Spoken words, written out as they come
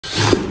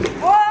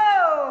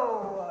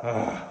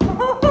Can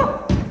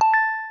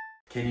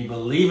you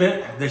believe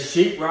it? The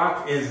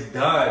sheetrock is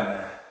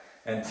done.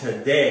 And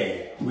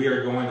today we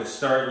are going to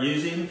start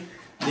using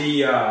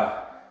the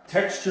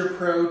Texture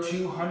Pro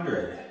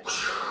 200.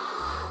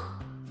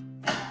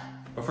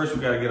 But first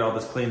we gotta get all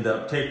this cleaned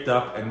up, taped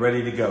up, and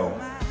ready to go.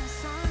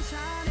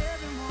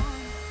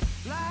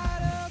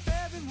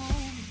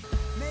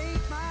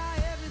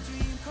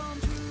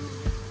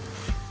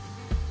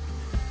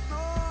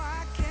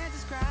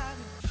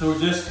 So we're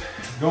just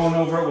going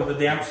over it with a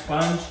damp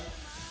sponge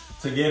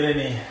to get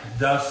any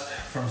dust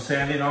from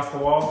sanding off the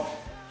wall.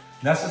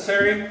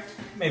 Necessary?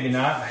 Maybe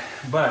not,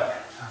 but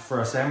for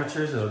us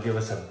amateurs, it'll give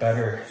us a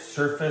better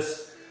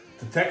surface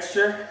to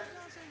texture.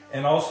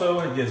 And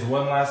also it gives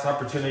one last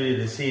opportunity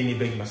to see any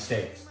big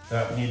mistakes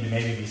that need to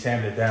maybe be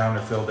sanded down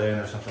or filled in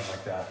or something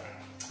like that.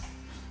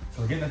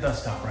 So we're getting the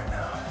dust off right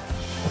now.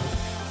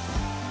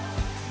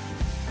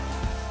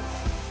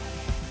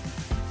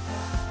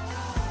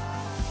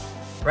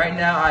 Right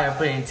now I am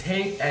putting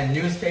tape and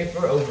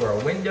newspaper over our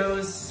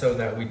windows so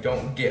that we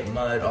don't get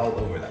mud all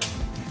over them.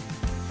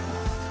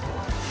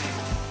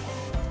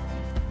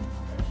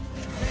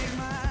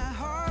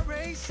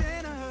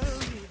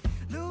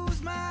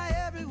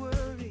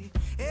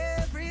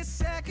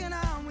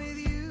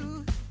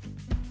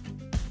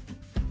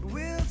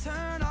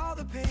 Turn all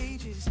the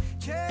pages,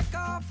 check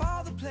off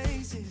all the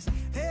places.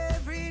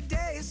 Every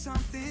day is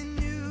something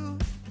new.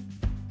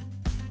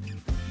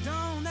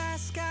 Don't that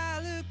sky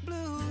look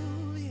blue?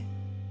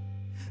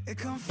 Yeah.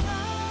 Come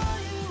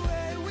fly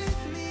away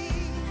with me.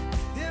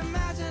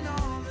 Imagine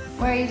all the.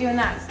 Why are you doing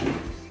that?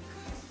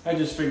 I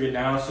just figured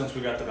now, since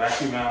we got the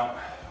vacuum out,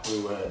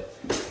 we would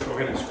go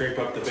ahead and scrape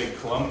up the big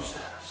clumps,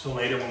 so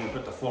later when we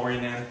put the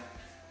flooring in,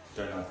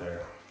 they're not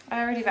there.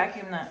 I already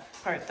vacuumed that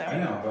part though. I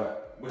know,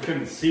 but we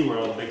couldn't see where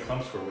all the big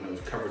clumps were when it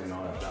was covered in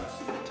all that dust.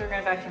 So we're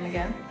gonna vacuum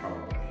again?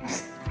 Probably.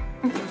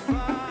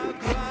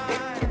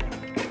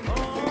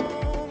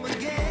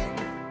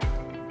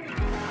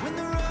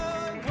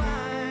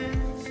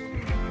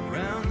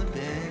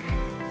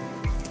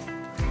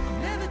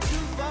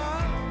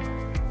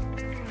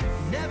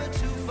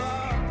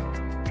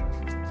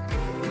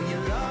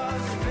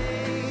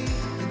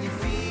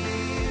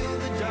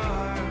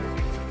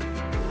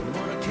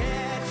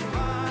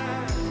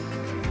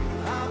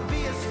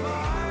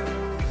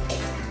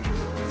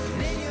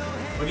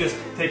 We're just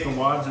taking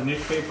wads of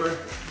newspaper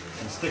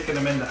and sticking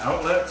them in the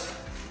outlets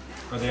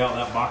or the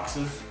outlet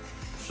boxes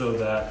so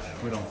that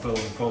we don't fill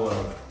them full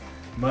of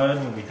mud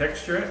when we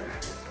texture it.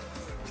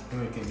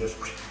 And we can just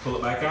pull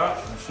it back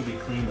out and it should be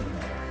clean in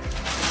there.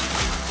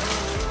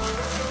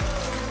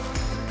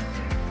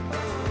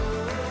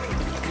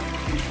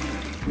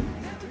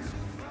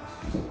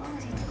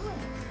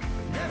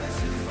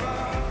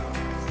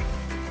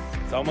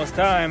 It's almost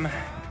time.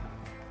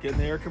 Getting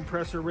the air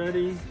compressor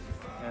ready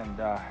and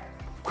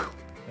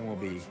then we'll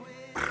be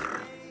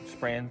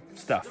spraying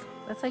stuff.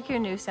 That's like your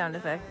new sound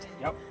effect.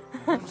 Yep.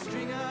 This is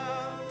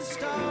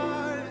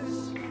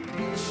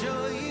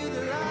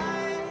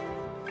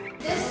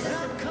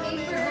the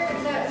paper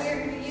that we're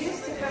going to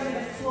use to cover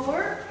the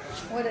floor.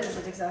 What is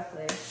it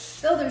exactly?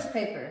 Builder's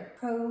paper.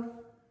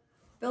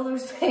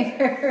 Builder's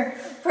paper.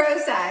 Pro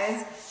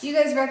size. You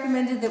guys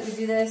recommended that we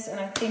do this, and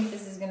I think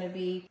this is going to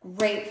be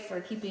great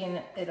for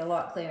keeping it a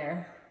lot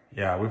cleaner.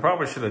 Yeah, we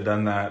probably should have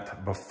done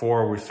that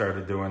before we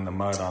started doing the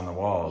mud on the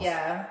walls.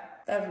 Yeah,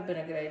 that would have been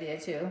a good idea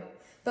too.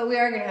 But we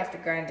are going to have to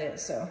grind it,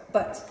 so.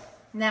 But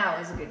now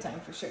is a good time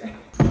for sure.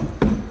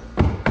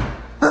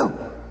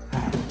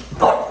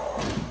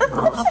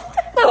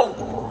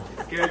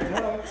 Scared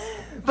ducks.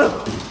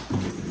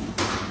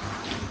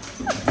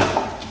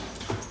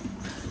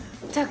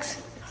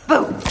 Ducks.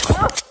 Boom.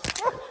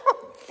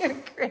 You're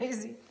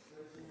crazy.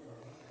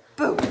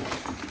 Boom.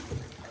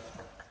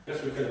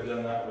 Guess we could have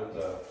done that with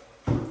the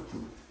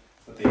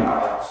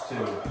outlets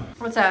too.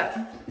 What's that?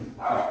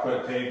 Just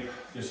put tape,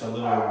 just a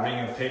little ring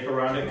of tape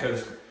around it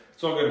because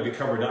it's all going to be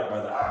covered up by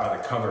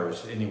the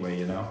covers anyway,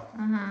 you know.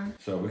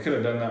 So we could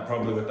have done that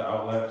probably with the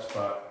outlets,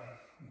 but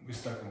we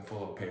stuck them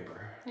full of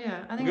paper.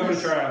 Yeah, I think we're going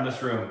to try on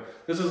this room.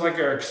 This is like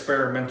our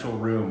experimental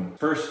room.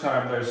 First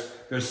time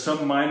there's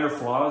some minor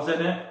flaws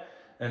in it,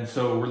 and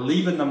so we're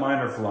leaving the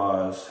minor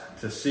flaws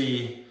to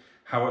see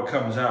how it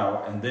comes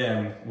out, and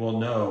then we'll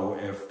know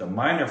if the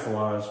minor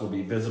flaws will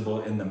be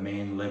visible in the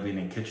main living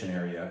and kitchen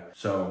area.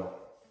 So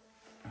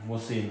we'll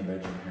see in the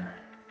bedroom here.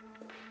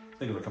 I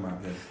think it'll come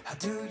out good. How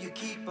do you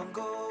keep on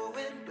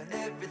going when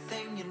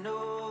everything you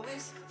know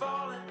is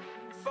falling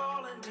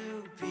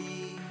to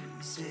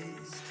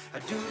pieces? How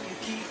do you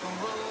keep on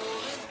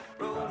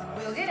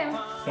rolling? Go get him.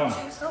 Come.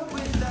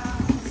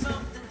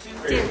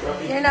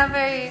 Dude, you're not a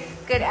very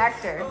good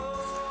actor.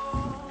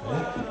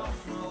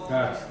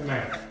 Guys, come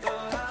here.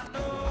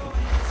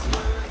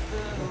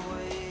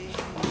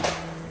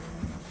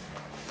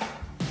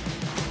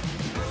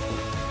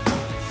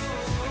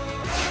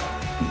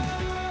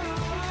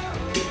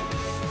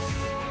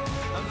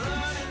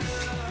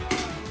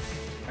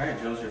 All right,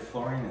 Jules, your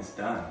flooring is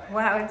done.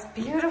 Wow, it's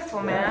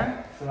beautiful,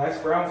 man. It's a nice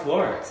brown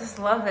floor. Just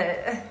love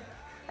it.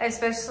 I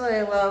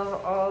especially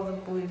love all the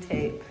blue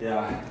tape.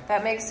 Yeah.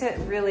 That makes it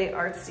really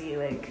artsy,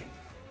 like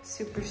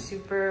super,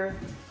 super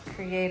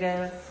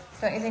creative.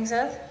 Don't you think,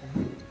 Seth?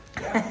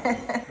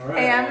 Yeah. All right,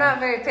 Hey, I'm not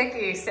very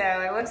picky, so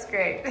it looks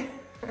great.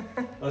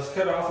 Let's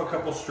cut off a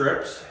couple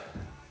strips.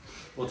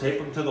 We'll tape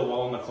them to the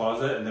wall in the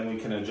closet, and then we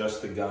can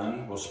adjust the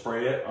gun. We'll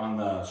spray it on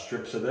the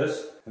strips of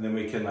this, and then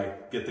we can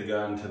like get the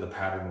gun to the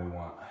pattern we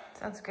want.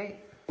 Sounds great.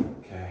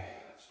 Okay,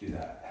 let's do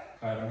that.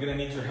 All right, I'm gonna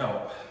need your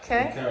help.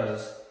 Okay.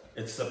 Because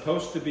it's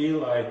supposed to be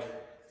like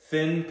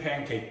thin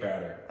pancake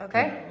batter.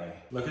 Okay. Apparently.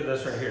 Look at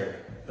this right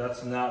here.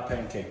 That's not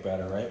pancake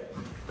batter, right?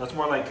 That's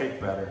more like cake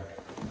batter.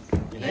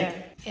 You think?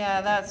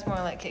 Yeah, that's more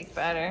like cake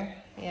batter.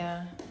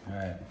 Yeah. All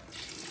right.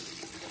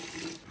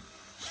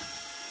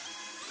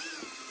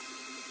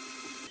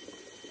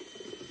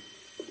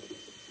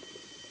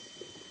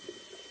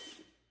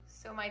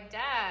 So my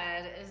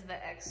dad is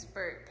the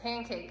expert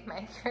pancake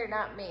maker,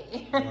 not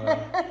me. Well,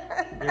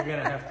 you're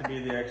gonna have to be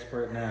the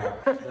expert now.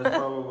 That's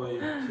probably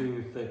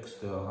too thick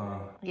still, huh?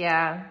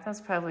 Yeah,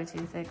 that's probably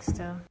too thick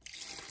still.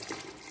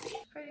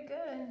 Pretty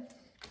good.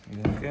 You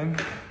think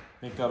good?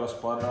 Think that'll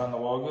splatter on the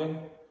wall good?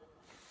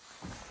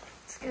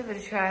 Let's give it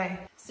a try.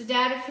 So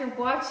Dad, if you're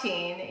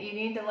watching, you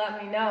need to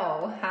let me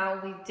know how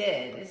we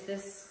did. Is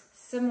this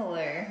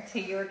similar to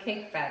your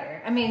cake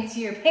batter? I mean, to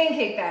your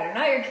pancake batter.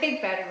 Not your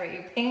cake batter, but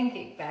your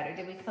pancake batter.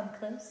 Did we come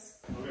close?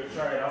 We're gonna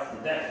try it off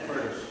the deck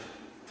first.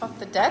 Off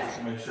the deck?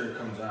 To make sure it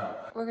comes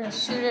out. We're gonna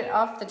shoot it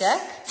off the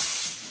deck?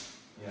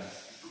 Yeah.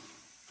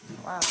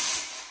 Wow.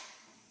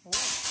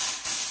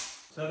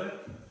 Heather,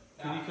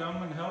 can you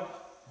come and help?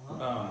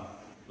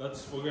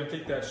 We're gonna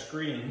take that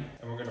screen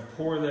and we're gonna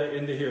pour that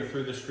into here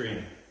through the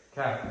screen.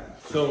 Okay.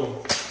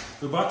 So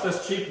we bought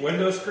this cheap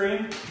window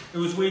screen. It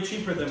was way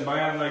cheaper than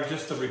buying like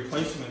just a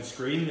replacement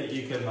screen that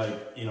you can like,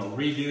 you know,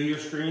 redo your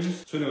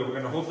screens. So anyway, we're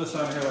gonna hold this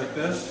on here like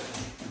this.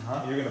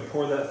 You're gonna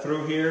pour that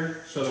through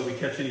here so that we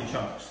catch any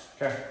chunks.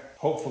 Okay.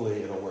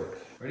 Hopefully it'll work.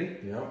 Ready?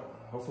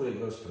 Yep. Hopefully it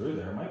goes through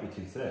there. It might be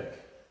too thick.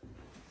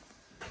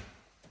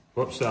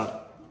 Whoops,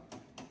 stop.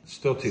 It's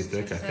still too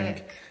thick, I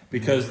think.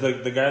 Because the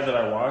guy that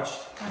I watched,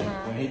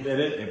 when he did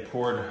it, it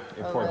poured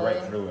really?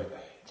 right through it.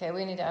 Okay,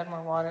 we need to add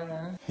more water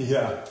then.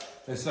 Yeah,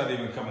 it's not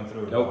even coming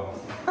through at all.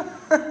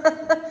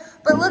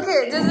 But look at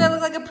it, doesn't that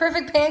look like a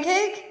perfect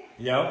pancake?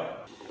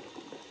 Yep.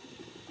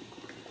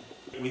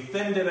 We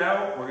thinned it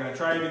out. We're gonna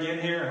try it again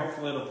here, and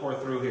hopefully it'll pour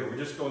through here. We're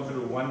just going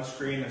through one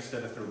screen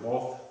instead of through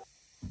both.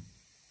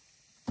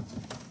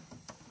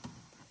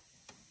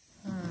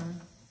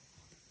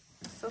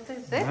 Still too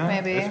thick,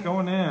 maybe. It's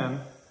going in.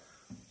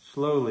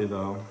 Slowly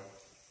though.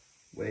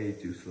 Way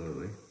too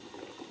slowly.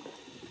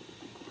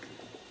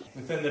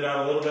 We thinned it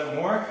out a little bit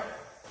more.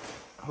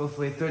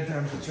 Hopefully third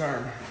time's a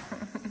charm.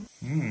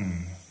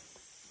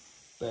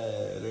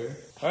 Better.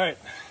 All right,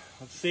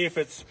 let's see if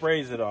it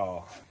sprays it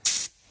all.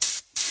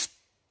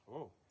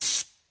 Whoa.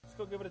 Let's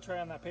go give it a try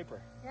on that paper.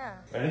 Yeah.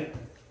 Ready?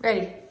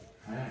 Ready.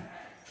 All right.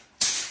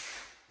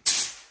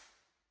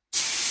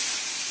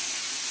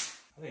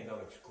 I think that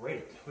looks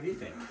great. What do you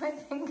think? I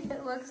think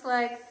it looks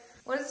like,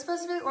 what is it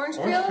supposed to be? Orange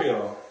peel? Orange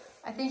peel.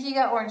 I think you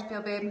got orange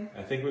peel, babe.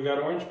 I think we got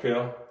orange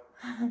peel.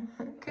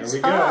 Good There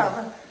we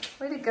job.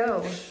 Way to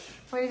go.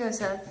 Way to go,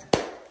 Seth.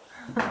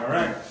 All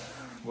right.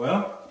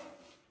 Well,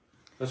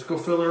 let's go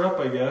fill her up,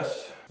 I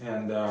guess.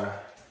 And let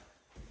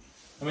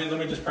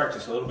me just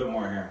practice a little bit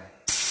more here.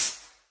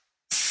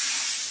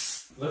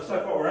 Looks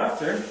like what we're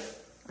after.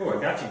 Oh,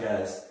 I got you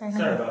guys.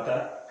 Sorry about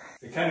that.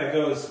 It kind of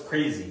goes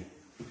crazy.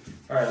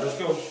 All right, let's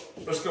go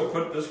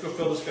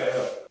fill this guy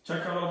up.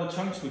 Check out all the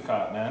chunks we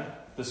caught, man.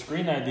 The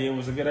screen idea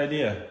was a good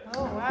idea.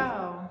 Oh,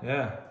 wow.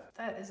 Yeah.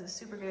 That is a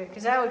super good,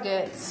 because that would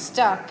get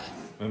stuck.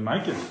 It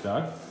might get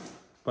stuck.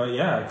 But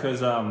yeah,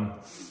 because, I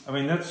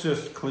mean, that's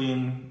just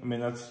clean. I mean,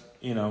 that's,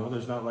 you know,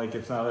 there's not like,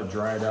 it's not a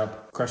dried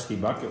up, crusty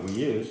bucket we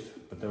used,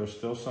 but there was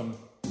still some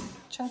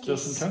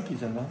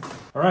chunkies in there.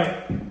 All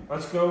right,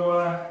 let's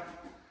go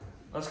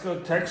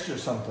texture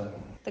something.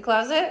 The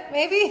closet,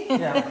 maybe?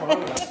 Yeah, the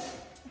closet.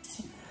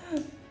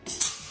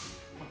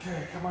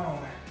 Okay, come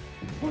on.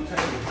 We'll take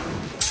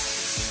it.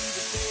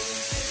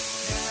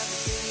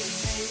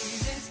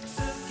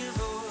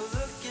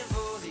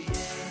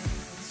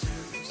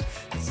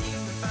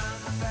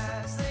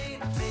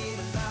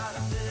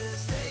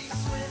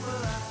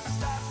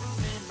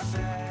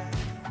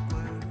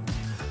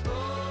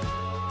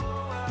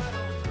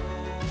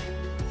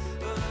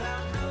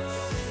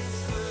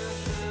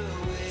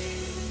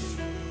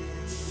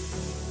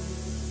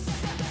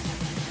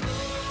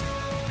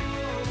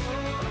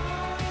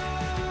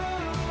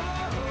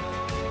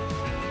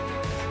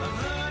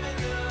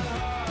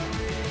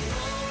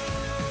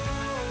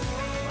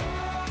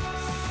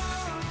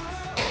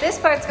 This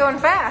part's going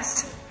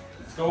fast.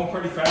 It's going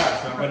pretty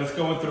fast, but it's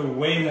going through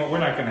way more. We're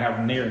not going to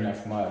have near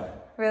enough mud.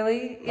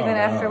 Really? Even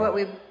after what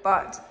we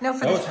bought? No,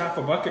 for That was half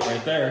a bucket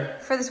right there.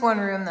 For this one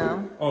room,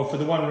 though. Oh, for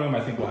the one room, I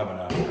think we'll have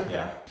enough. Okay.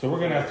 Yeah. So we're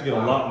going to have to get a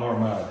lot more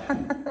mud.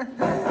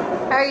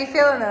 How are you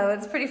feeling, though?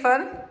 It's pretty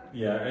fun?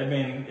 Yeah, I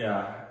mean,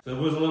 yeah. It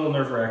was a little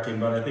nerve-wracking,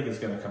 but I think it's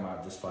going to come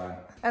out just fine.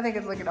 I think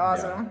it's looking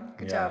awesome.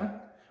 Good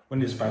job. We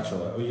need a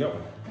spatula. Oh, you got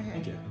one. Okay.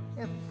 Thank you.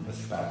 Yep. A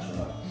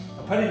spatula.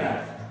 A putty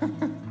knife.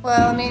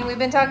 Well, I mean, we've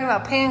been talking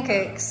about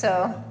pancakes,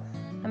 so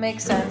it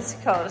makes sense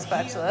to call it a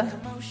spatula.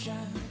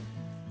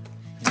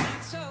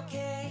 It's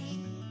okay,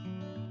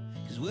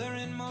 'cause we're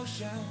in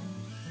motion.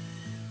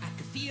 I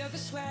can feel the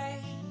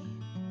sway.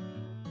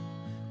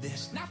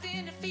 There's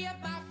nothing to fear,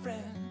 my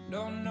friend.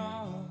 Oh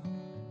no,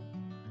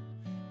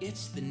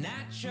 it's the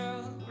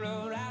natural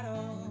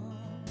rattle.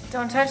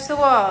 Don't touch the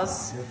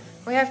walls.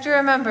 We have to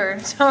remember,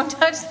 don't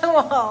touch the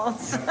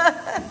walls.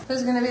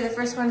 Who's gonna be the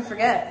first one to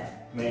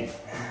forget? Me.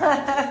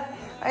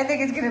 I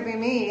think it's gonna be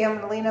me. I'm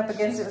gonna lean up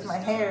against it with my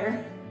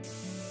hair.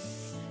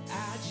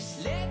 I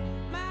just let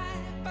my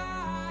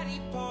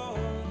body pause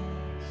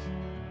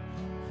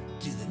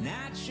to the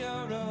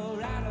natural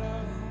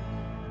rattle.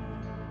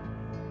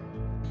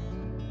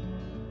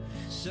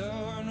 So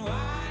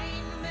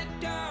unwind the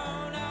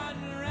don't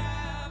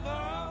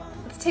unravel.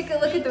 Let's take a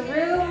look at the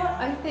room.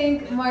 I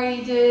think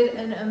Marty did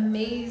an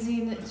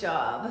amazing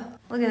job.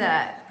 Look at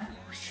that.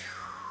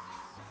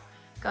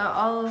 Got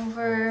all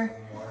over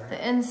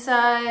the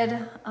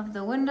inside of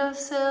the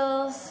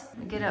windowsills.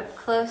 Get up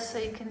close so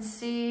you can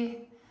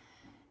see.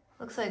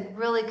 Looks like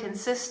really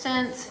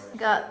consistent.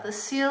 Got the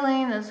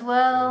ceiling as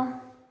well.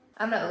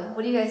 I don't know,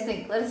 what do you guys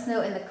think? Let us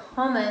know in the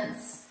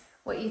comments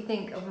what you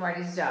think of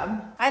Marty's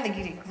job. I think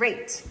you did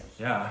great.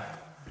 Yeah.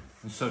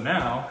 And so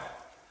now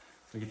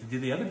we get to do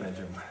the other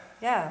bedroom.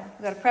 Yeah,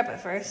 we gotta prep it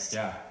first.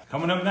 Yeah.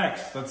 Coming up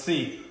next, let's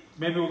see.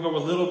 Maybe we'll go a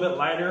little bit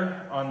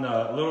lighter on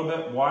the, a little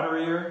bit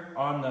waterier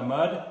on the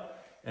mud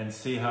and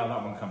see how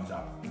that one comes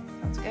out.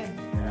 That's good.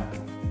 Yeah.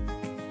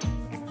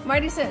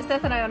 Marty sent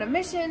Seth and I on a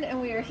mission, and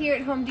we are here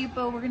at Home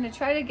Depot. We're gonna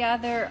try to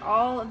gather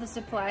all of the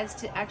supplies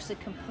to actually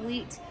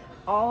complete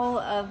all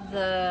of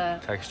the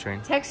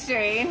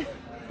texturing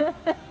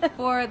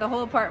for the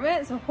whole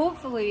apartment. So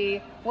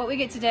hopefully what we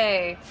get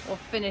today will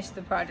finish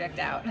the project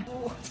out.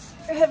 Ooh,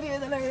 they're heavier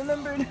than I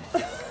remembered.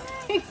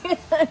 I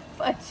can't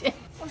budge it.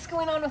 What's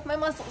going on with my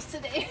muscles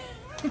today?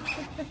 Come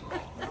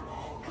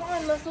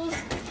on, muscles.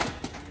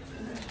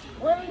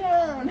 One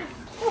down.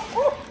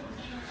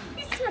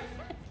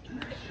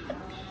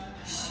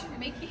 Shh, you're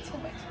making too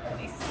much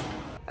noise.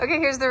 Okay,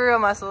 here's the real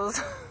muscles.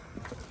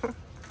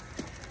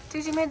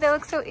 Dude, you made that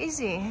look so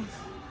easy.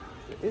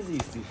 It is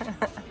easy.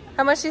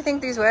 How much do you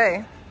think these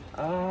weigh?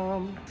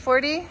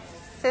 40?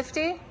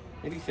 50?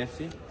 Maybe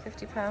 50.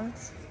 50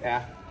 pounds.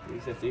 Yeah, maybe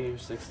 50 or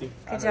 60.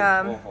 Good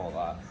job. A whole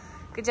lot.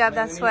 Good job,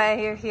 that's why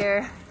you're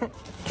here.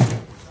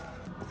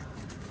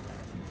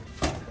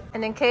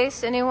 And in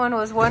case anyone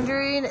was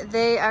wondering,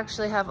 they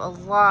actually have a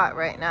lot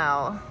right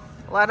now.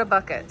 A lot of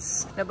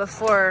buckets. Now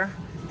before,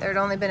 there had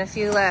only been a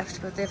few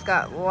left, but they've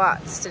got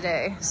lots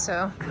today.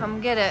 So come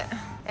get it.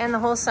 And the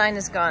whole sign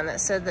is gone that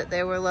said that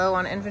they were low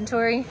on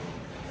inventory.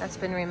 That's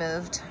been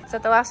removed. Is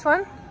that the last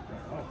one?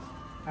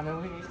 How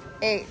many we need?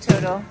 8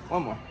 total.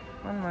 One more.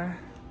 One more.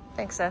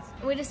 Thanks, Seth.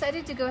 We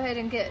decided to go ahead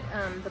and get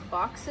the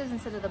boxes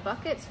instead of the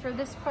buckets for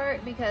this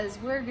part because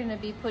we're gonna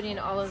be putting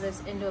all of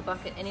this into a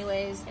bucket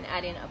anyways and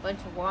adding a bunch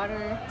of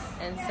water,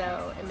 and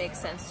so it makes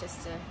sense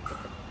just to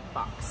get the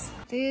box.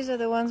 These are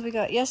the ones we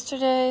got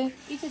yesterday.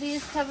 Each of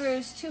these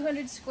covers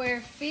 200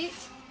 square feet.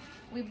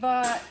 We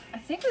bought, I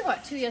think we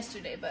bought 2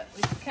 yesterday, but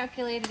we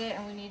calculated it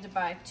and we need to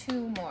buy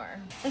 2 more.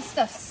 This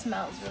stuff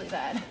smells really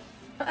bad.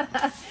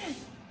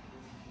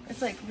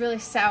 It's like really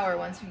sour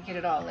once we get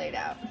it all laid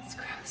out. It's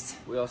gross.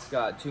 We also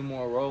got 2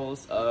 more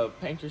rolls of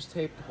painter's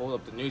tape to hold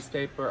up the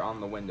newspaper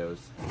on the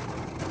windows.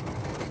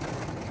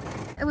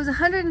 It was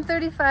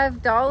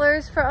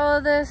 $135 for all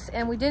of this,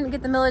 and we didn't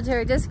get the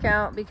military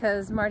discount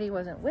because Marty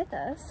wasn't with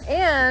us.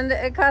 And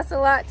it costs a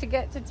lot to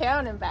get to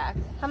town and back.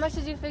 How much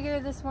did you figure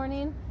this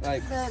morning?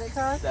 Like that it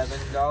cost?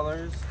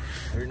 $7,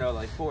 or no,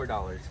 like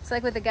 $4. It's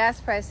like with the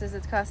gas prices,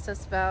 it's cost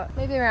us about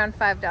maybe around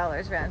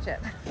 $5 round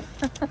trip.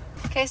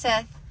 Okay,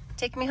 Seth,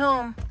 take me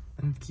home.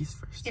 I need the keys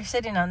first. You're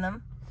sitting on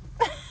them.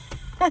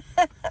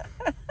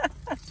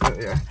 Oh,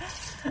 yeah.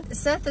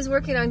 Seth is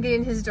working on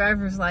getting his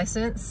driver's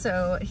license,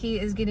 so he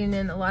is getting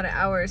in a lot of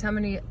hours. How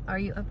many are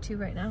you up to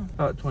right now?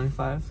 About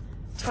 25.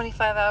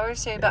 25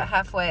 hours, so you're about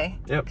halfway.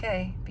 Yep.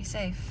 Okay, be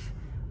safe.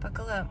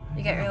 Buckle up.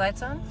 You got your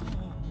lights on?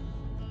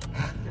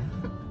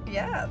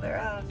 Yeah, they're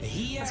out.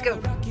 Let's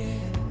go.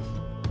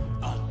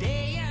 All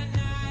day and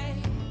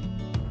night,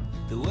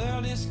 the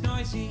world is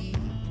noisy,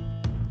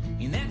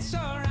 and that's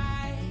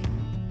alright.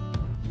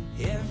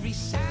 Every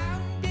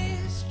sound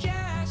is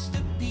just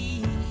a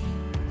piece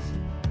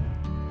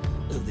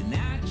of the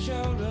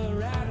natural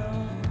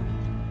rattle.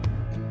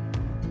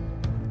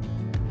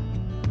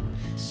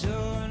 So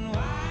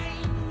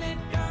unwind and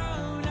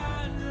don't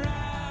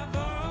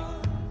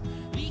unravel.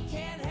 We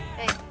can't have.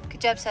 Hey,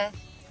 good job, Seth.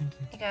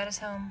 You got us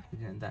home. We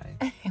didn't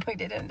die. We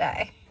didn't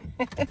die.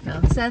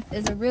 No, Seth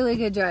is a really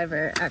good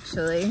driver,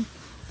 actually.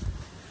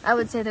 I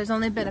would say there's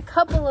only been a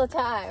couple of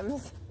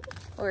times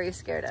where he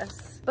scared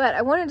us. But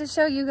I wanted to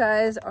show you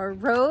guys our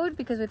road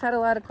because we've had a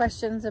lot of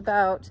questions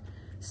about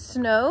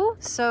snow.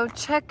 So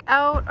check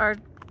out our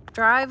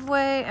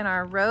driveway and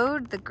our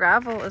road. The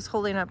gravel is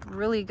holding up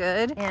really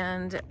good,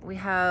 and we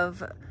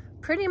have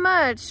pretty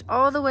much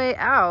all the way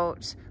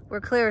out,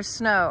 we're clear of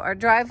snow. Our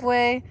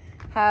driveway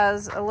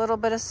has a little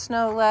bit of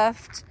snow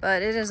left,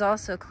 but it is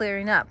also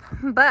clearing up.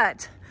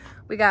 But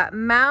we got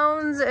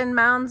mounds and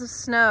mounds of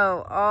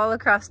snow all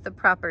across the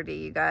property,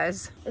 you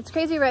guys. It's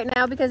crazy right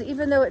now because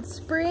even though it's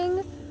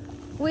spring,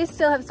 we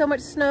still have so much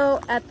snow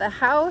at the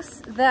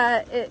house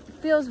that it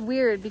feels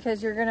weird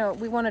because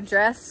we want to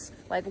dress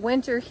like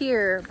winter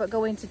here, but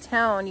going to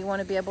town, you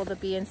want to be able to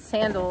be in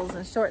sandals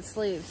and short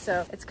sleeves.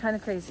 So it's kind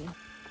of crazy.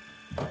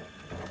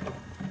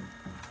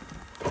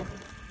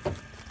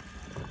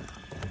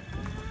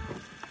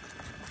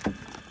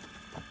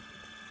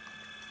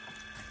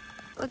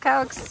 Look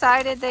how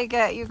excited they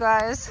get, you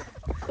guys.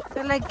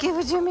 They're like, give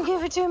it to me,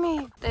 give it to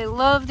me. They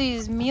love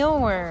these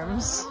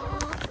mealworms.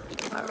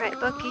 All right,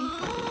 Bucky.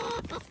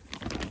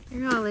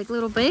 You're all like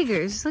little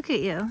beggars. Look at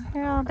you.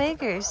 You're all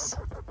beggars.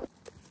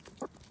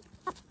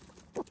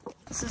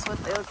 This is what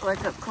they look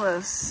like up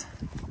close.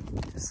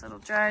 Just little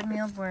dried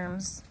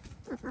mealworms.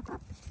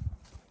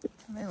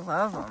 They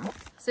love them.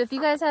 So if you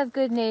guys have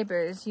good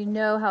neighbors, you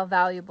know how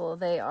valuable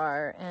they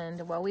are.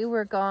 And while we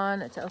were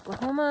gone to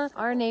Oklahoma,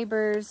 our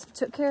neighbors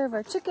took care of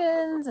our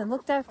chickens and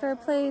looked after our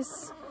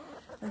place.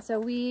 And so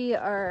we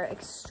are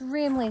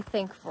extremely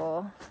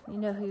thankful. You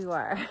know who you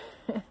are.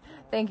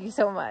 Thank you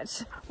so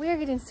much. We are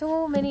getting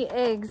so many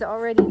eggs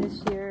already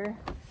this year,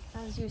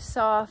 as you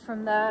saw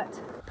from that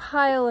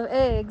pile of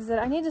eggs, that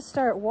I need to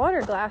start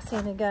water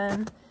glassing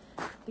again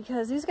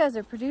because these guys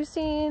are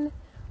producing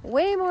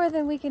way more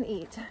than we can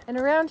eat. And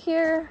around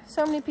here,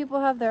 so many people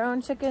have their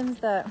own chickens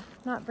that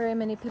not very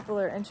many people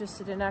are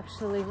interested in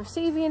actually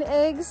receiving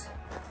eggs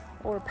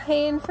or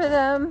paying for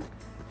them.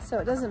 So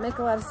it doesn't make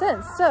a lot of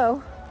sense.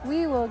 So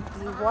we will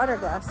be water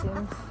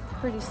glassing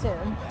pretty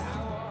soon.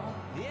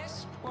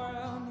 This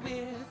world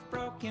with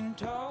broken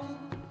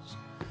toes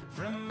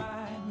from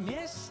my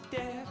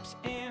missteps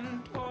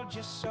and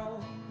tortured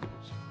souls.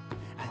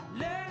 I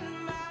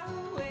learned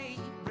my way,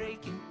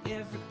 breaking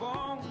every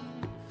bone.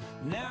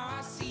 Now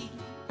I see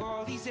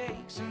all these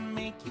aches and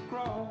make you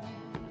grow.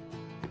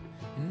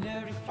 And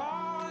every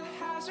fall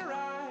has a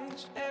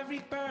rise, every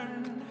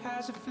burn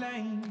has a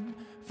flame.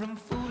 From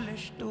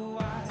foolish to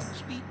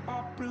wise, we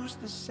all bruise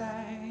the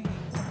same.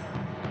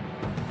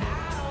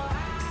 Now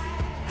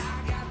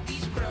I got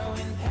these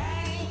growing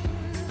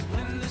pains.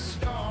 When the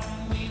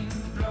storm wind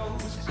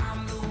blows,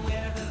 I'm the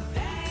weather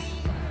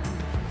vane.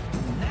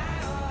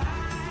 Now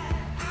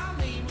I'm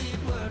made with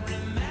what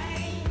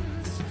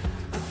remains.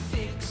 A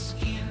thick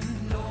skin,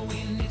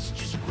 knowing it's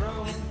just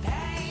growing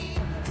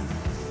pain.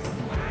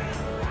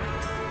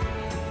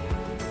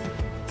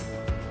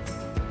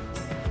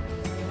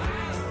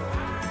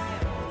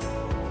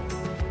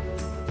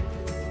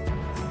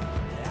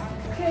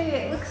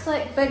 Okay, it looks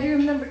like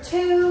bedroom number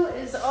 2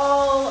 is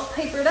all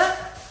papered up.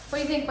 What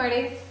do you think,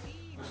 Marty?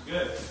 Looks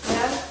good.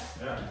 Yeah?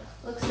 Yeah.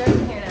 Looks dark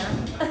in here now.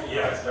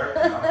 Yeah, it's dark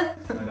now.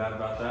 No doubt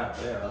about that.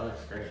 Yeah, that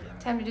looks great, man.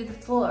 Time to do the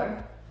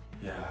floor.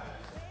 Yeah,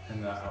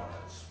 and the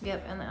outlets.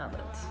 Yep, and the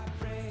outlets.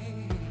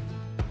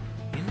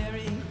 And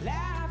every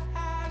laugh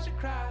has a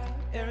cry,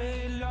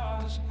 every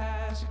loss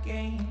has a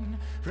gain.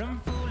 From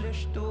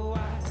foolish to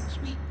wise,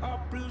 we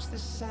all bruise the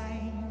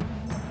same.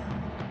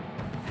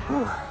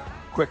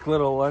 Quick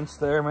little lunch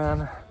there,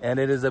 man. And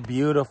it is a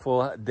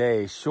beautiful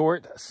day.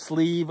 Short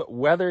sleeve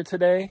weather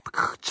today.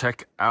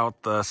 Check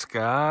out the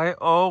sky.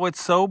 Oh,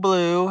 it's so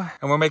blue.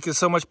 And we're making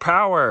so much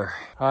power.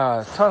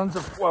 Tons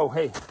of, whoa,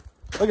 hey,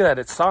 look at that.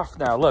 It's soft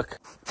now, look.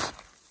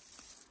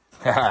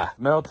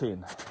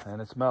 Melting, and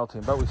it's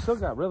melting. But we still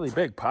got really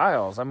big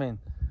piles. I mean,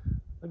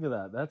 look at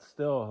that. That's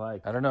still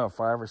like, I don't know,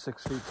 5 or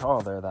 6 feet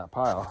tall there, that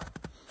pile.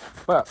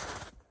 But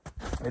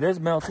it is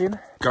melting.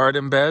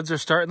 Garden beds are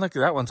starting. Look,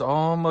 that one's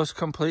almost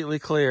completely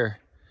clear.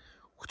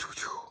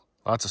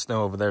 Lots of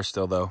snow over there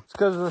still, though. It's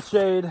because of the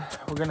shade.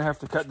 We're going to have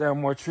to cut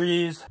down more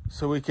trees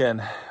so we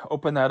can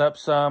open that up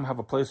some, have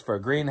a place for a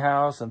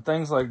greenhouse and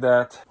things like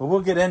that. But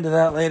we'll get into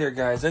that later,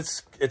 guys.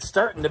 It's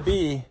starting to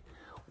be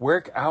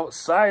work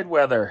outside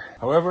weather.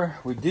 However,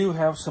 we do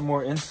have some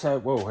more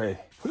inside. Whoa, hey.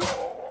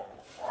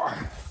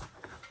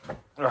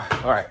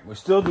 All right, we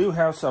still do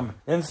have some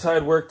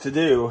inside work to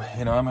do.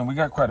 You know, I mean, we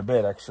got quite a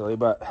bit actually,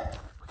 but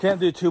we can't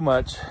do too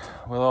much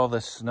with all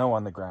this snow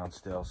on the ground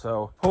still.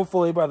 So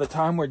hopefully by the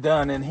time we're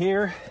done in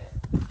here,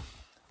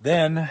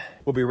 then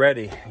we'll be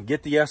ready.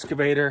 Get the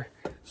excavator,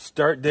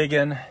 start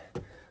digging,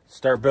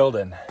 start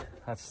building.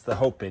 That's the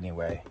hope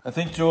anyway. I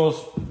think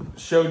Jules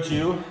showed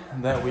you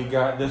that we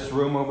got this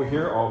room over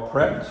here all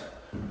prepped,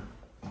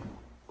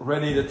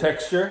 ready to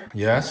texture.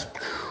 Yes.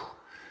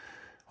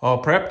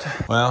 All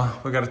prepped?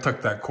 Well, we gotta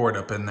tuck that cord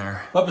up in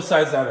there. But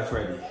besides that, it's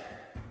ready.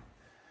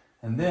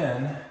 And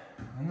then,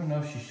 I don't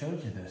know if she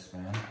showed you this,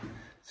 man.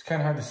 It's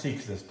kind of hard to see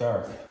because it's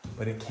dark,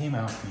 but it came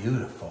out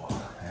beautiful.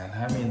 And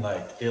I mean,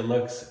 like, it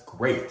looks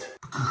great.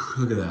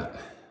 Look at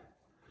that.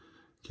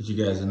 Get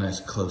you guys a nice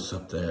close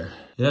up there.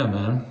 Yeah,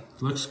 man,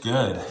 looks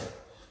good.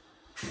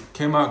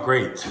 Came out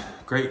great,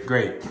 great,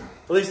 great.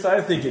 At least I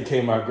think it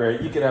came out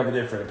great. You could have a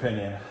different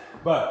opinion,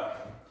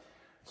 but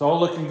it's all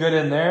looking good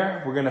in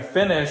there. We're gonna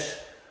finish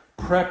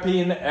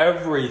prepping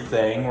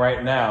everything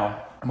right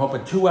now. I'm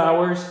hoping 2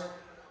 hours,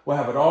 we'll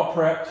have it all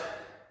prepped.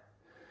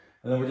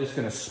 And then we're just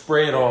gonna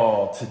spray it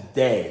all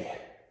today.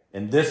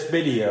 In this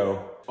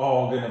video,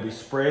 all gonna be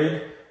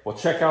sprayed. We'll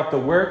check out the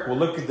work, we'll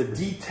look at the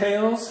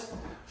details,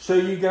 show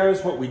you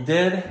guys what we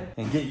did,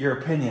 and get your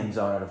opinions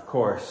on it, of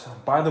course.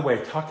 By the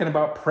way, talking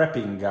about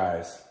prepping,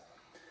 guys,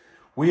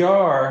 we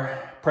are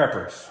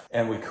preppers,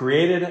 and we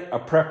created a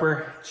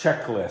prepper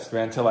checklist,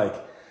 man, to like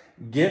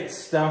get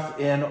stuff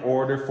in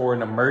order for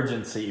an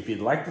emergency. If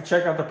you'd like to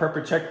check out the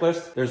prepper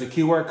checklist, there's a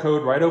QR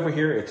code right over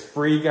here. It's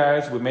free,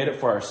 guys. We made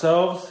it for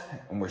ourselves,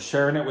 and we're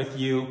sharing it with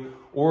you,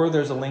 or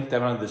there's a link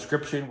down in the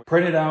description.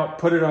 Print it out,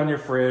 put it on your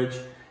fridge,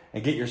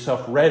 and get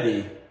yourself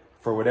ready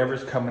for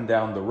whatever's coming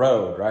down the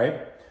road,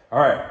 right? All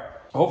right,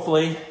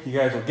 hopefully you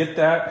guys will get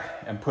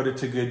that and put it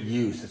to good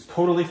use. It's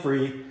totally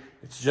free.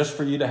 It's just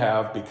for you to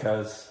have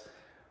because,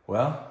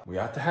 well, we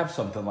ought to have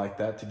something like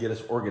that to get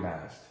us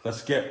organized.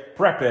 Let's get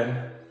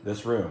prepping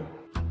this room.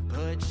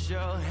 Put your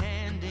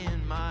hand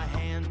in my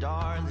hand,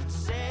 darling,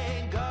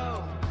 say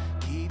go.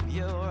 Keep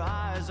your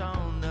eyes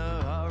on the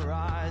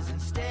horizon,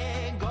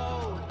 stay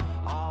gold.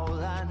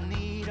 All I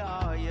need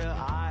are your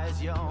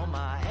eyes, you're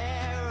my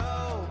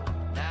arrow.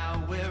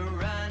 Now we're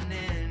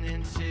running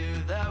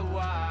into the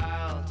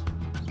wild.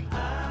 I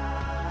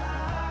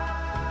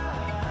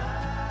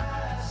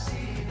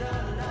see the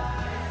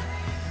light.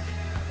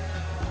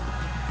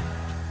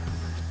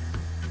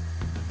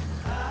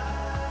 I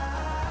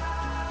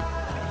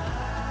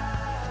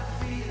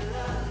feel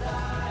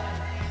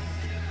alive.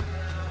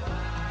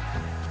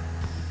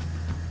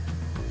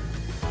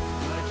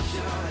 Put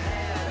your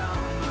head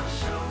on my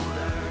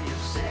shoulder, you're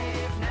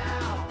safe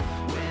now.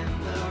 When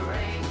the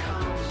rain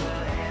comes,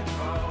 we'll head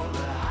for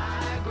the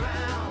high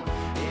ground.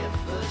 If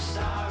the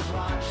stars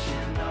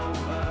watching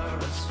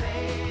over us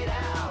fade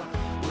out,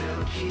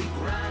 we'll keep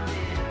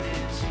running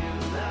into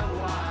the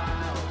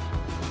wild.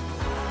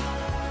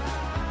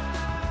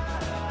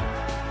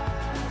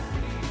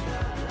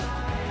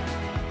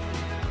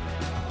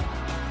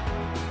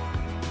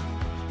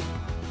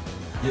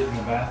 Getting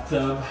the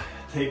bathtub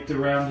taped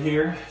around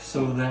here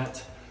so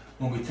that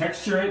when we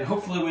texture it,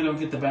 hopefully we don't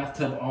get the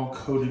bathtub all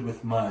coated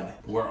with mud.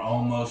 We're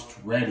almost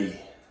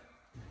ready.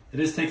 It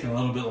is taking a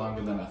little bit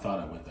longer than I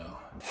thought it would though.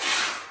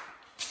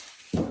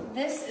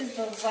 This is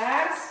the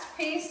last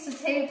piece to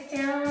tape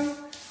down,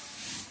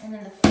 and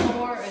then the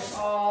floor is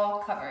all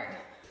covered.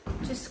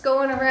 Just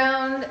going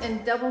around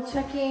and double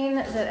checking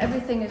that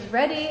everything is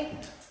ready,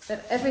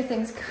 that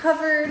everything's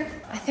covered.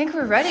 I think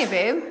we're ready,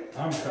 babe.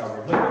 I'm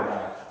covered, look at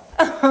that.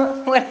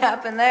 What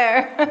happened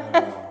there?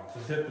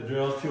 Just hit the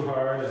drill too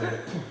hard and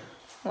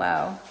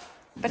Wow.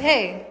 But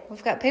hey,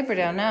 we've got paper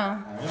down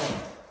now. I know,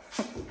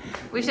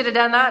 We should have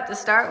done that to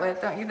start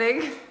with, don't you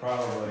think?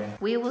 probably.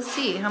 We will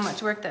see how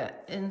much work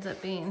that ends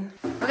up being.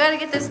 We gotta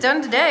get this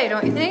done today,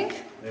 don't you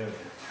think? It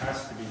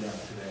has to be done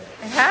today.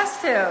 It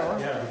has to.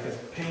 Yeah, because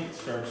paint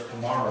starts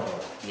tomorrow.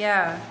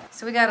 Yeah.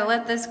 So we gotta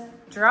let this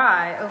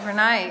dry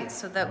overnight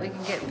so that we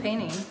can get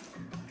painting.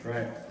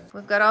 Right.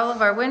 We've got all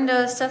of our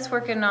windows. Seth's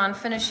working on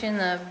finishing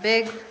the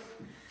big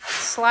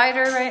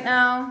slider right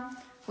now.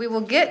 We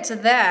will get to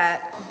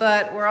that,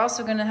 but we're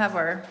also gonna have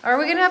are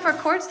we gonna have our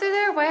cords through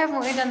there? Why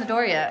haven't we done the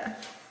door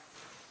yet?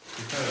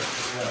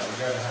 Because, yeah, we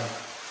gotta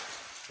have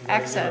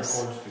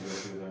Access. Get our cords to go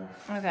through there.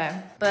 Okay,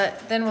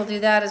 but then we'll do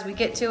that as we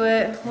get to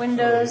it.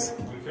 Windows. So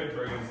we could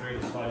bring them through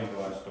the sliding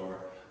glass door.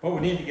 But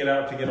we need to get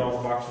out to get all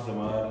the boxes of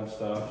mud and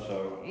stuff,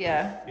 so.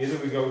 Yeah. Either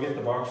we go get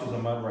the boxes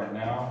of mud right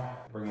now,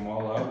 bring them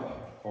all up,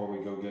 or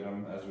we go get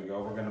them as we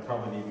go. We're gonna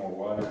probably need more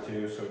water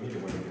too, so we need a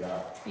way to get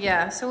out.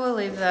 Yeah, so we'll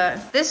leave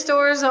that. This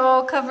door is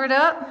all covered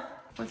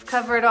up. We've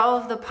covered all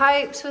of the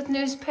pipes with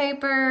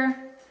newspaper.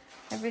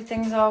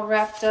 Everything's all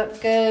wrapped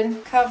up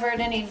good. Covered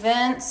any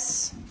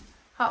vents,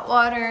 hot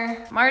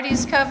water.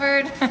 Marty's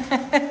covered.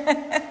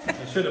 I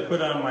should have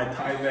put on my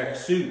Tyvek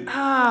suit.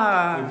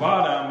 Ah. We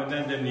bought them and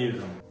then didn't use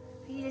them.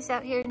 Are you just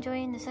out here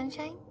enjoying the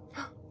sunshine?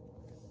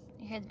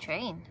 You hear the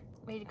train.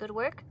 Ready to go to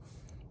work?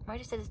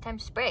 Marty said it's time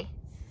to spray.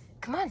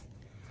 Come on.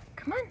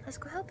 Come on, let's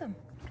go help him.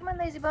 Come on,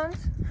 lazy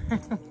bones.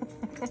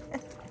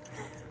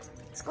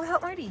 Let's go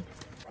help Marty.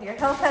 Your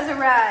help has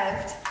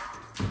arrived.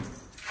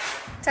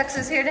 Tux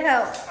is here to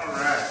help. All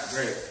right,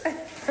 great.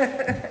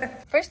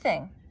 First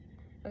thing,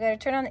 we gotta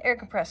turn on the air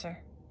compressor.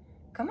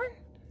 Come on,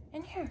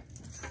 in here.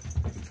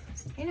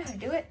 You know how to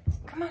do it.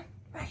 Come on,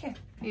 right here.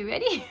 You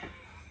ready?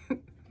 Whoa.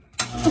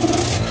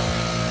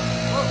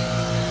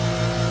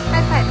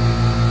 High five.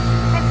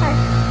 High five.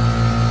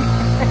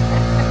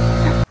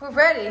 We're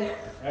ready.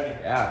 Ready?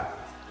 Yeah.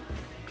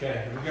 Okay,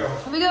 here we go.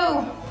 Here we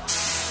go.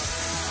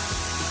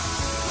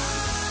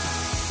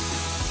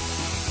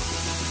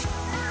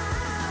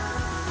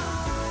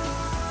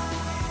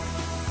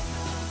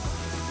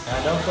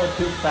 Now don't go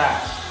too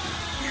fast.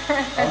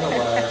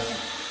 Otherwise,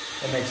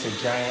 it makes a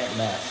giant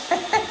mess.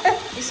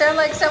 You sound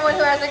like someone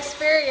who has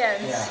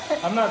experience. Yeah,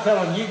 I'm not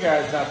telling you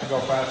guys not to go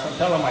fast. I'm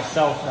telling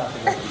myself not to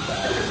go too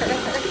fast.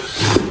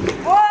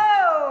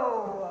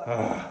 Whoa!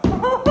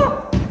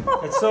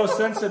 It's so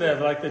sensitive,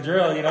 like the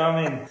drill, you know what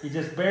I mean? You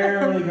just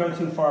barely go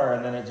too far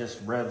and then it just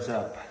revs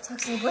up.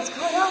 What's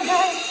going on,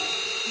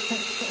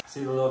 guys?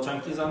 See the little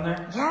chunkies on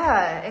there?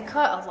 Yeah, it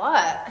caught a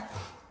lot.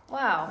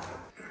 Wow.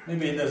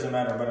 Maybe it doesn't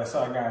matter, but I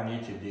saw a guy on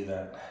YouTube do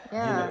that.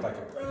 Yeah. He looked like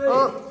a...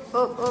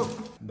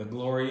 Oh. The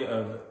glory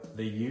of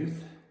the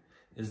youth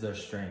is their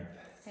strength.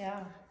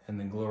 Yeah. And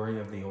the glory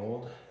of the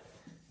old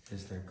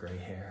is their gray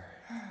hair.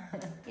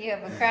 You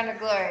have a crown of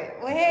glory.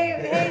 Well,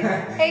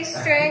 hey,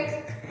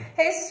 strength.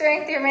 Hey,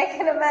 strength, you're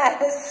making a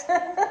mess.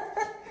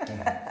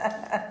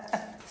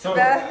 So,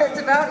 it's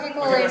about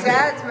equally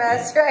Dad's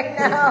mess right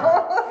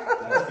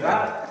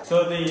now.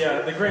 So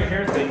the gray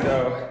hair thing,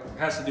 though,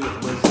 has to do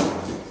with wisdom.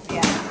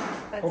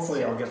 Yeah.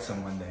 Hopefully I'll get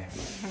some one day.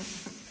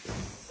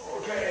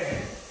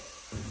 Okay.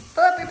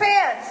 Pull up your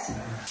pants.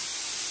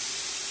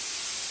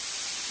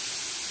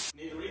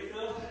 Need a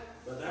refill,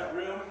 but that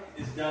room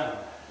is done.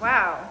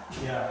 Wow.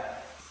 Yeah.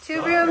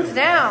 2 rooms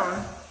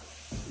down.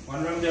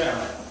 1 room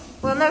down.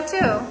 Well, no, 2.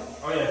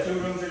 Oh yeah, 2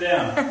 rooms are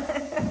down.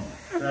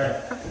 Right.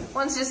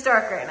 One's just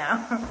dark right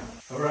now.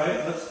 All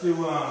right, let's do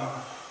the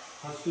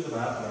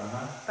bathroom,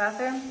 huh?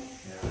 Bathroom?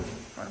 Yeah.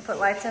 Want to put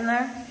lights in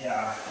there?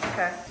 Yeah.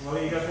 Okay.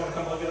 Well, you guys want to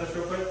come look at this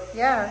real quick?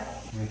 Yeah.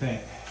 What do you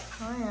think?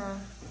 Oh yeah.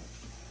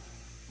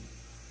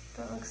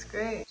 That looks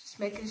great. Just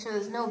making sure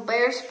there's no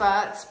bare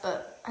spots,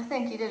 but I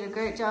think you did a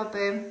great job,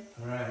 babe.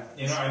 All right.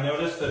 You know, I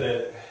noticed that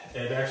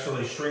it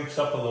actually shrinks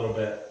up a little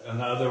bit. In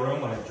the other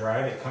room, when it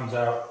dried, it comes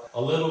out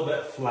a little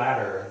bit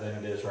flatter than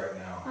it is right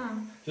now.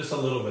 Just a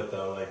little bit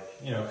though, like,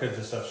 you know, because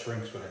the stuff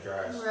shrinks when it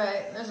dries.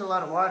 Right. There's a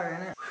lot of water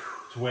in it.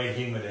 It's way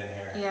humid in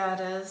here. Yeah,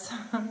 it is.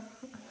 All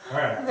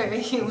right.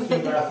 Very humid. Let's do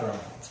the bathroom.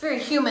 It's very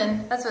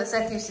human. That's what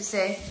Seth used to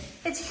say.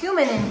 It's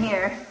human in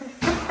here.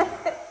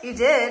 You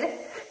did.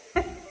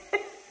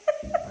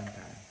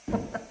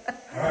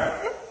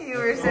 Alright. You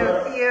were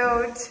so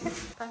cute.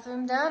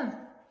 Bathroom done.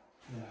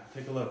 Yeah,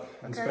 take a look.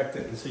 Inspect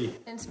it and see.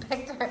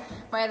 Inspector. Am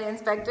I the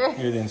inspector?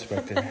 You're the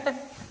inspector.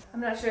 I'm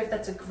not sure if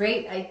that's a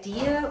great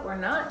idea or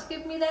not to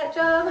give me that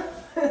job.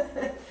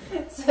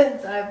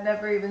 Since I've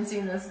never even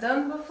seen this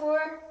done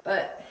before.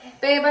 But,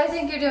 babe, I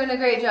think you're doing a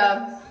great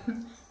job.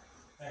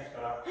 Thanks,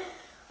 Bob.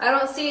 I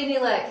don't see any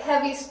like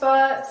heavy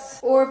spots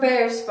or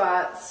bare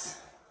spots.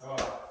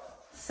 Oh.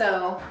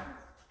 So,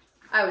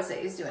 I would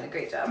say he's doing a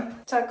great job.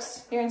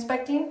 Tux, you're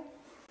inspecting?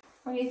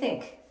 What do you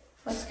think?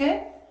 Looks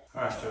good?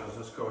 Alright, Jules,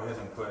 let's go ahead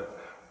and put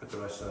the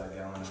rest of that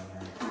gallon in here.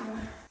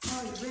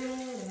 Oh, you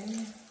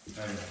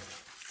ready?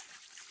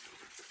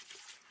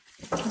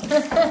 Was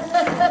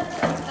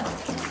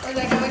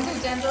I going too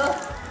gentle?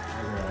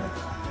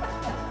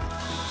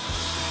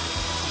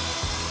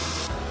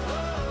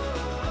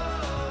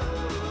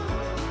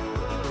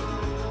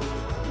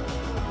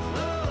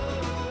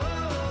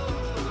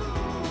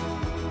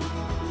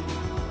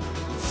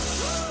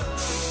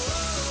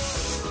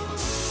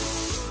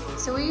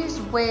 So we used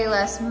way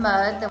less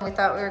mud than we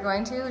thought we were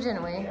going to,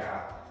 didn't we?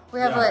 Yeah. We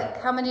have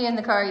like, how many in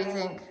the car, you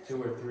think?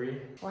 2 or 3.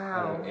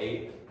 Wow.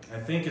 8. I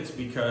think it's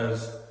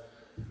because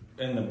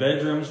in the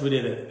bedrooms we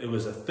did it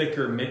was a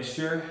thicker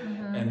mixture,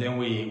 and then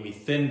we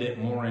thinned it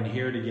more in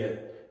here to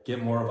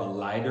get more of a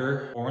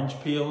lighter orange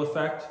peel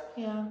effect.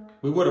 Yeah.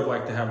 We would have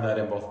liked to have that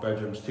in both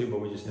bedrooms too, but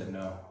we just didn't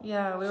know.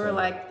 Yeah, we were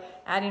like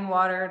adding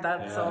water,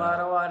 that's a lot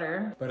of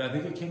water. But I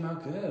think it came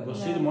out good. We'll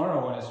see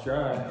tomorrow when it's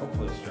dry.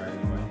 Hopefully it's dry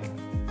anyway.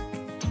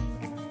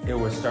 It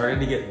was starting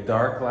to get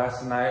dark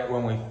last night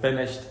when we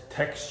finished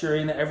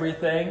texturing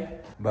everything,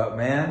 but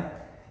man,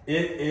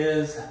 it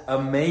is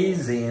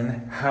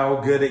amazing how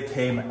good it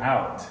came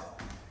out.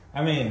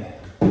 I mean,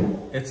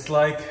 it's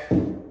like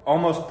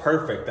almost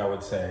perfect, I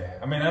would say.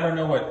 I mean, I don't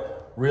know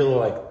what real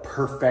like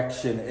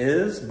perfection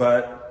is,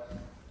 but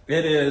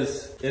it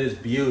is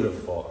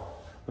beautiful.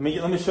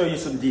 Let me show you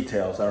some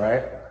details, all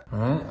right? All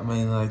right, I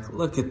mean, like,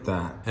 look at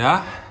that.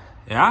 Yeah?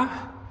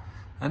 Yeah?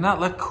 Doesn't that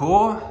look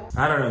cool?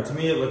 I don't know, to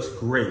me it looks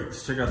great.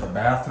 Let's check out the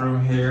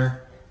bathroom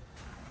here.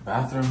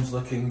 Bathroom's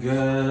looking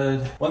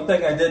good. One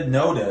thing I did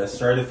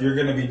notice, right, if you're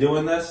gonna be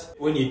doing this,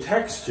 when you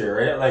texture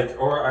it, like,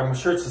 or I'm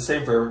sure it's the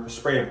same for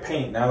spraying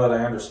paint now that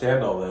I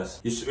understand all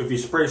this. If you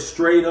spray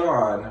straight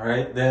on,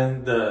 right,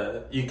 then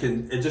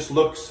it just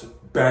looks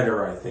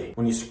better, I think.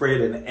 When you spray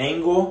it at an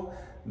angle,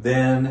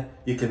 then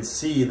you can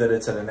see that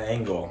it's at an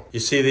angle. You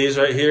see these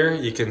right here?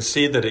 You can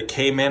see that it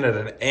came in at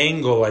an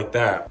angle like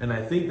that. And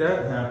I think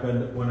that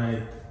happened when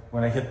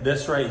I hit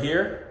this right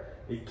here.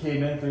 It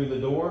came in through the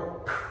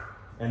door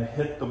and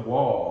hit the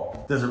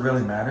wall. Does it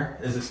really matter?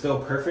 Is it still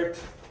perfect?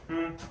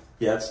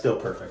 Yeah, it's still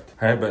perfect.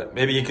 All right, but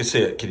maybe you can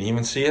see it. Can you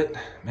even see it?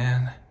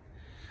 Man,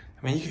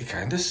 I mean, you can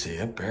kind of see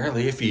it,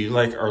 barely, if you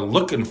like are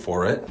looking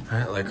for it. All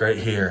right, like right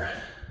here,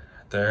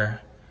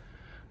 there,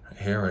 right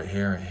here, right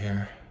here, right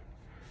here.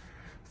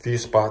 Few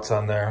spots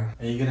on there.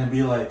 Are you gonna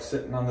be like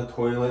sitting on the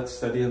toilet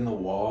studying the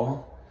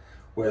wall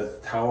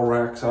with towel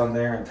racks on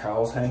there and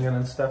towels hanging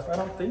and stuff? I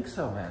don't think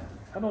so, man.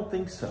 I don't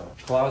think so.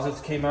 Closets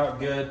came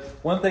out good.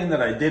 One thing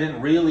that I didn't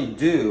really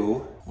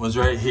do was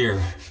right here.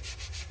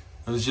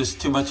 It was just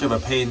too much of a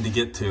pain to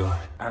get to.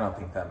 I don't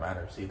think that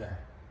matters either.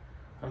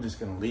 I'm just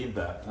gonna leave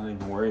that, not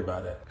even worry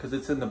about it. Because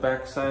it's in the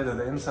back side or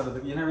the inside of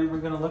the, you're never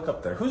even gonna look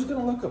up there. Who's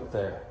gonna look up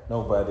there?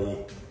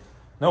 Nobody.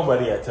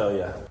 Nobody, I tell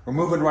you. We're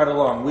moving right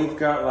along. We've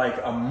got like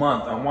a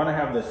month. I wanna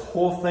have this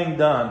whole thing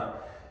done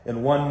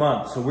in 1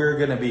 month. So we're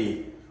gonna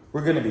be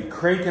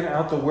cranking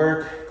out the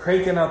work,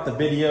 cranking out the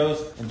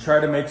videos, and try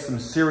to make some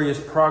serious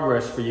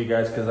progress for you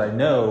guys, because I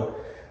know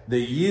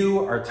that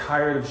you are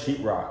tired of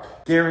sheetrock.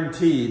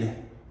 Guaranteed,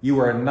 you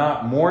are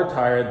not more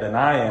tired than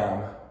I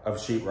am of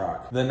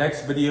sheetrock. The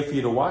next video for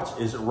you to watch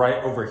is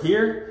right over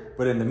here.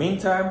 But in the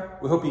meantime,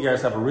 we hope you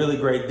guys have a really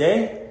great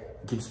day.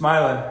 Keep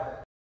smiling.